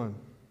there is one.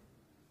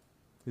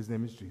 His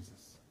name is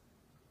Jesus.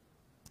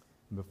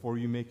 And before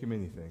you make him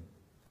anything,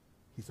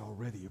 he's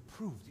already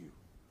approved you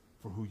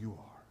for who you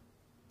are.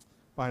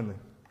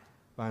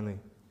 Finally,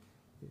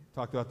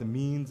 talked about the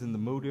means and the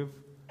motive.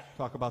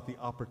 Talk about the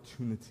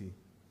opportunity.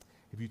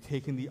 Have you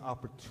taken the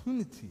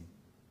opportunity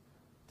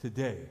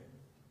today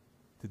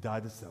to die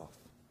to self?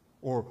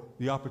 Or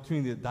the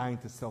opportunity that dying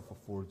to self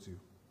affords you?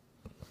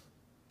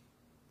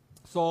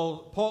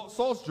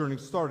 Saul's journey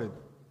started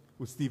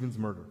with Stephen's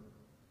murder.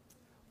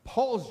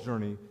 Paul's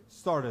journey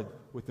started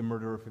with the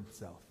murder of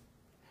himself.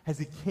 As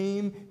he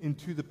came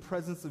into the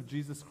presence of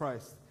Jesus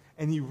Christ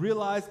and he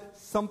realized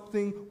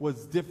something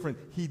was different,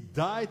 he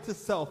died to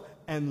self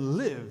and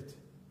lived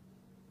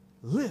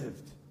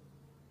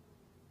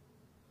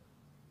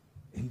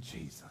in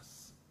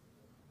Jesus.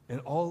 And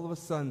all of a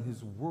sudden,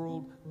 his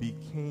world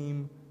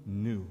became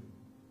new.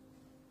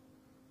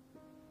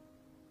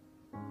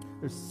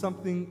 There's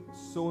something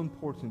so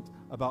important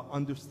about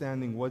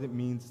understanding what it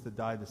means to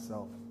die to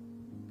self,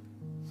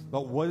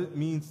 about what it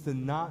means to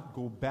not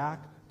go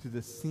back to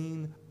the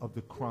scene of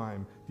the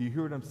crime. Do you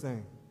hear what I'm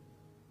saying?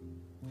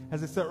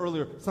 As I said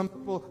earlier, some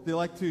people, they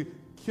like to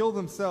kill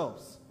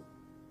themselves,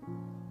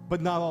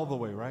 but not all the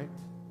way, right?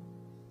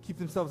 Keep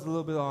themselves a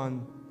little bit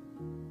on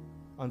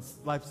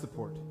life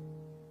support.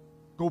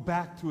 Go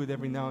back to it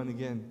every now and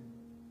again.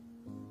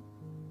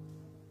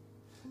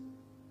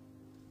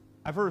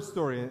 I've heard a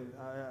story.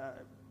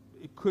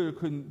 It could or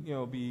couldn't,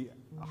 be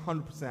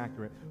 100%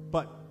 accurate,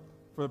 but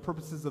for the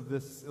purposes of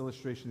this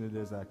illustration, it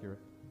is accurate.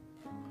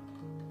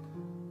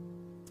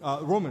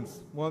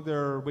 Romans, one of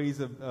their ways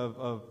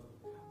of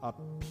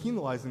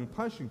penalizing and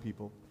punishing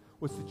people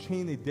was to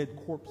chain a dead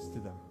corpse to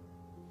them.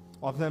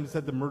 Oftentimes, it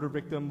said the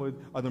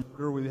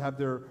murderer would have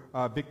their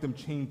victim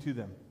chained to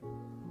them.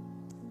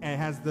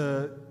 And as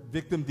the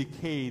victim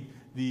decayed,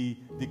 the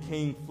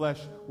decaying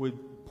flesh would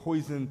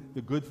poison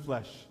the good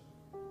flesh.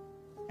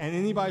 And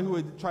anybody who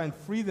would try and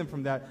free them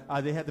from that,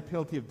 they had the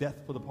penalty of death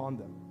put upon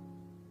them.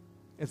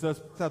 And so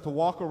they had to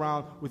walk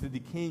around with a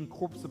decaying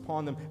corpse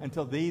upon them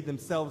until they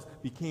themselves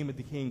became a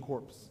decaying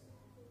corpse.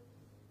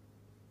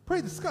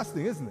 Pretty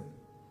disgusting, isn't it?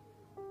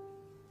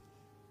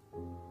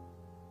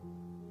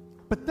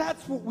 But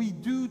that's what we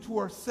do to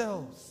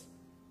ourselves.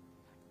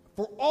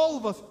 For all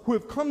of us who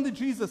have come to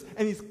Jesus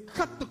and he's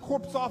cut the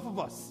corpse off of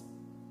us.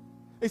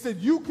 He said,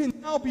 you can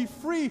now be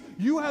free.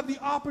 You have the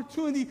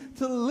opportunity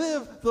to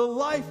live the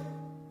life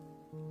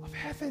of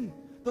heaven.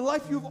 The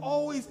life you've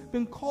always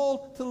been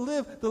called to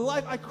live. The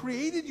life I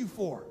created you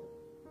for.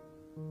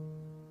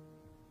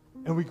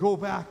 And we go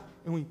back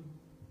and we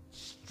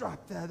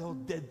strap that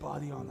old dead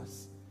body on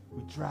us.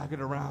 We drag it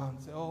around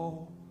and say,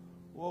 oh,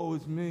 woe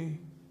is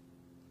me.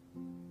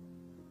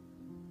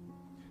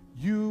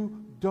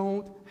 You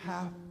don't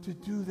have to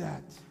do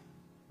that.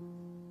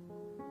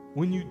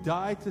 When you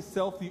die to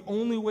self, the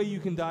only way you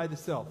can die to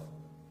self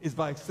is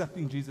by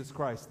accepting Jesus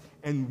Christ.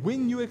 And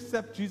when you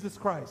accept Jesus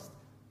Christ,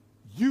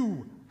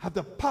 you have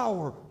the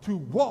power to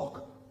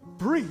walk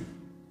free.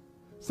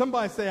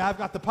 Somebody say, I've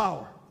got the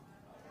power.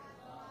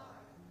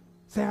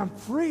 Say, I'm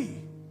free.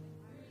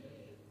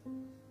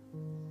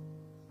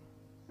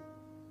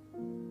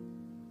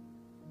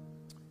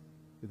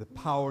 The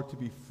power to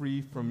be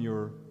free from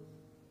your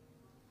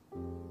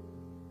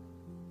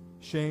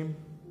shame,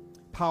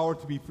 power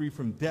to be free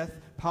from death,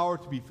 power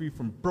to be free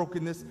from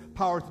brokenness,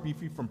 power to be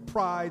free from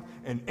pride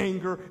and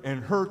anger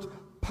and hurt,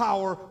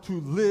 power to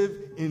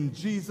live in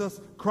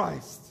Jesus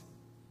Christ.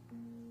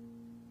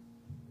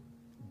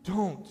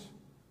 Don't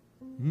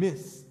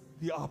miss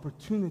the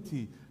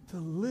opportunity to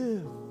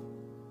live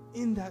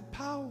in that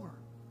power.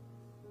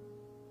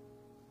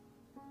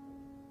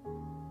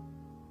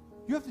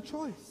 You have the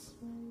choice.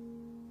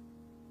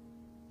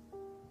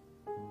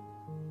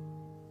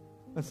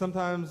 And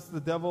sometimes the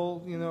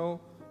devil,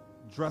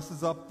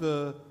 dresses up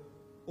the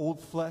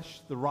old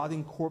flesh, the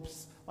rotting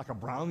corpse, like a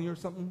brownie or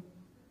something.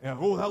 And,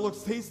 oh, that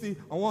looks tasty.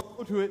 I want to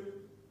go to it.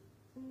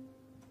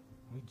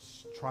 We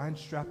just try and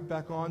strap it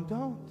back on.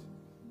 Don't.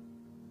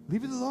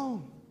 Leave it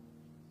alone.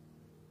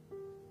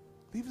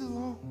 Leave it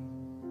alone.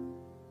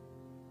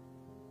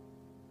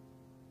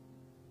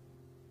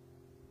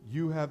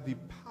 You have the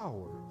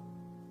power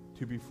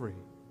to be free.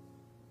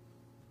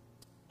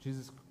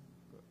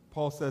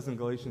 Paul says in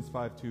Galatians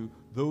 5:2,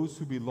 those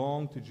who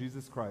belong to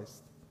Jesus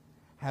Christ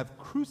have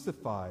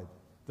crucified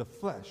the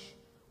flesh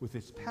with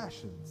its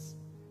passions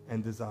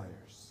and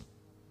desires.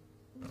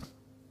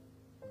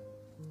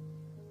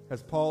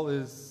 As Paul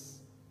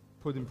is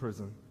put in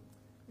prison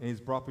and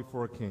he's brought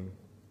before a king,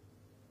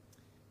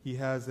 he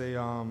has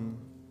a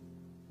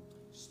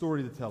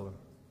story to tell him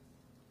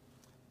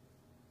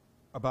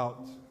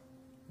about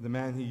the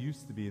man he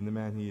used to be and the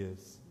man he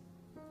is.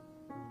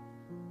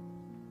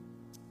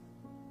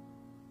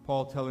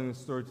 Paul, telling the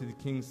story to the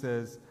king,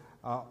 says,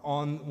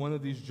 on one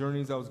of these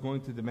journeys I was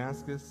going to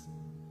Damascus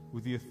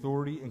with the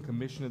authority and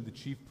commission of the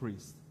chief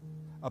priest.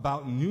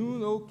 About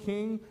noon, O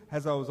king,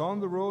 as I was on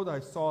the road, I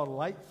saw a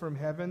light from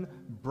heaven,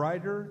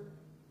 brighter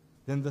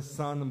than the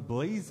sun,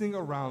 blazing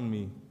around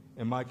me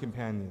and my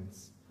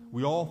companions.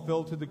 We all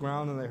fell to the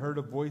ground, and I heard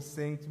a voice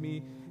saying to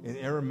me in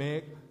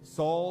Aramaic,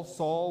 Saul,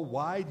 Saul,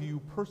 why do you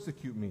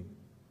persecute me?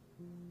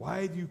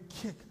 Why do you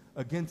kick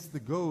against the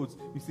goads?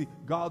 You see,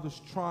 God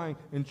was trying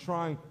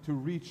to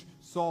reach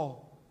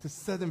Saul, to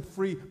set him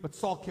free, but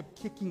Saul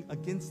kept kicking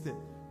against it,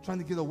 trying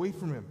to get away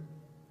from him.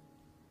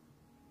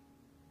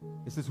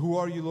 He says, who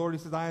are you, Lord? He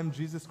says, I am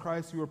Jesus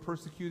Christ you are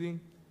persecuting.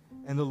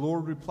 And the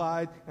Lord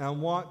replied, and I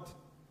want,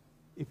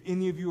 if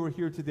any of you are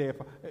here today,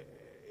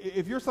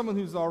 if you're someone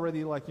who's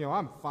already like,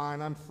 I'm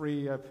fine, I'm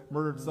free, I've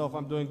murdered self,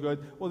 I'm doing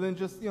good, well then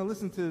just,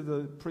 listen to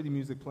the pretty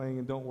music playing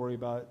and don't worry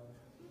about it.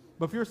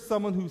 But if you're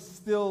someone who's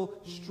still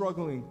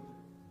struggling,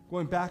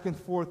 going back and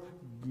forth,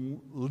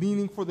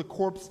 leaning for the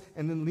corpse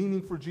and then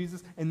leaning for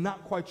Jesus and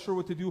not quite sure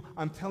what to do,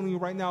 I'm telling you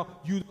right now,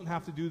 you don't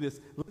have to do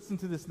this. Listen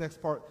to this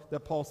next part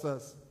that Paul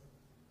says.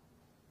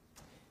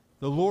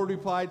 The Lord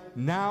replied,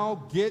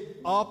 now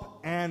get up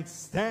and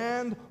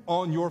stand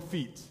on your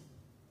feet.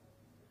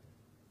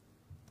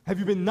 Have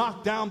you been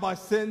knocked down by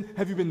sin?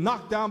 Have you been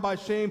knocked down by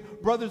shame?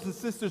 Brothers and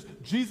sisters,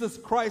 Jesus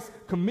Christ's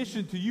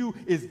commission to you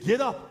is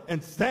get up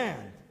and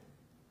stand.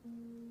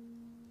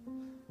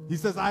 He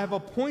says, I have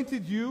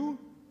appointed you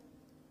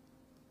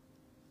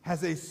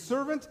as a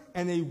servant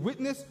and a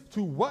witness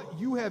to what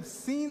you have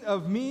seen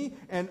of me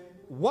and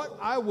what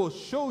I will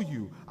show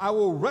you. I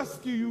will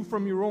rescue you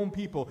from your own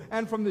people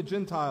and from the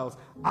Gentiles.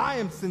 I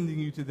am sending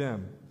you to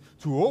them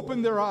to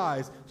open their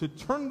eyes, to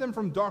turn them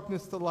from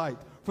darkness to light,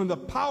 from the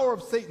power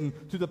of Satan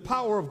to the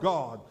power of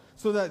God,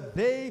 so that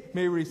they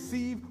may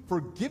receive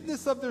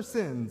forgiveness of their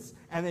sins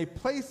and a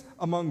place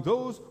among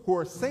those who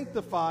are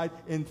sanctified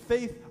in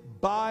faith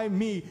by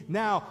me.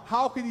 Now,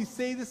 how could he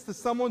say this to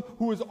someone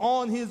who is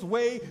on his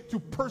way to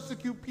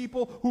persecute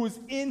people, who is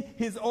in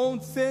his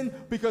own sin?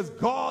 Because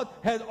God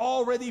had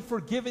already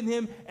forgiven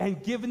him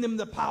and given him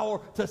the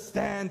power to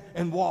stand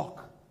and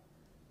walk.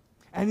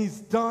 And he's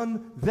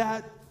done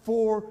that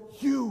for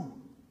you.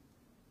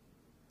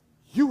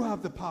 You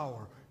have the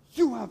power.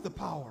 You have the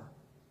power.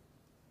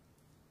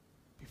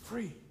 Be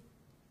free.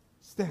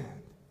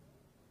 Stand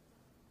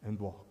and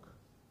walk.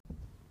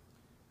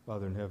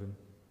 Father in heaven,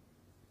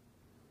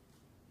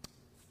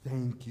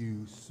 thank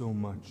you so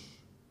much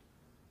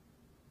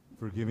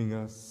for giving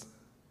us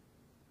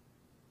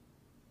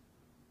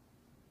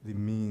the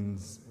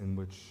means in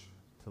which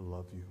to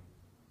love you,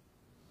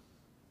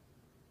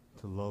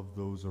 to love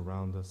those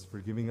around us, for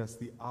giving us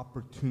the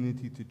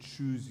opportunity to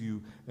choose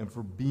you, and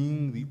for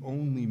being the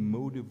only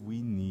motive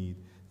we need.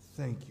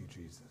 Thank you,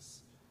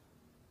 Jesus.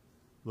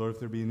 Lord, if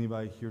there be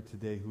anybody here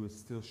today who is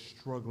still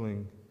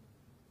struggling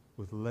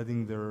with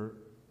letting their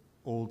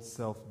old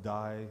self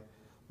die,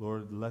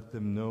 Lord, let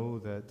them know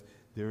that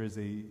there is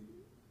a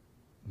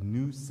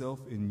new self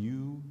in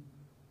you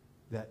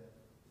that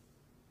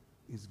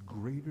is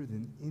greater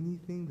than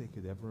anything they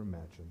could ever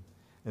imagine,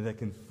 and that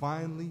can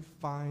finally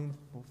find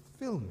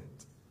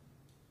fulfillment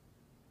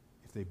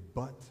if they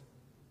but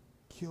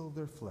kill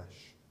their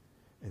flesh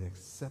and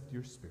accept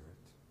your Spirit.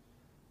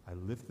 I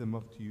lift them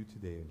up to you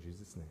today in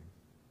Jesus' name.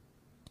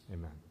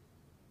 Amen.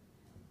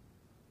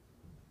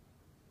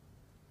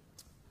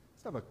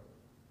 Let's have a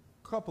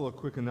couple of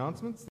quick announcements.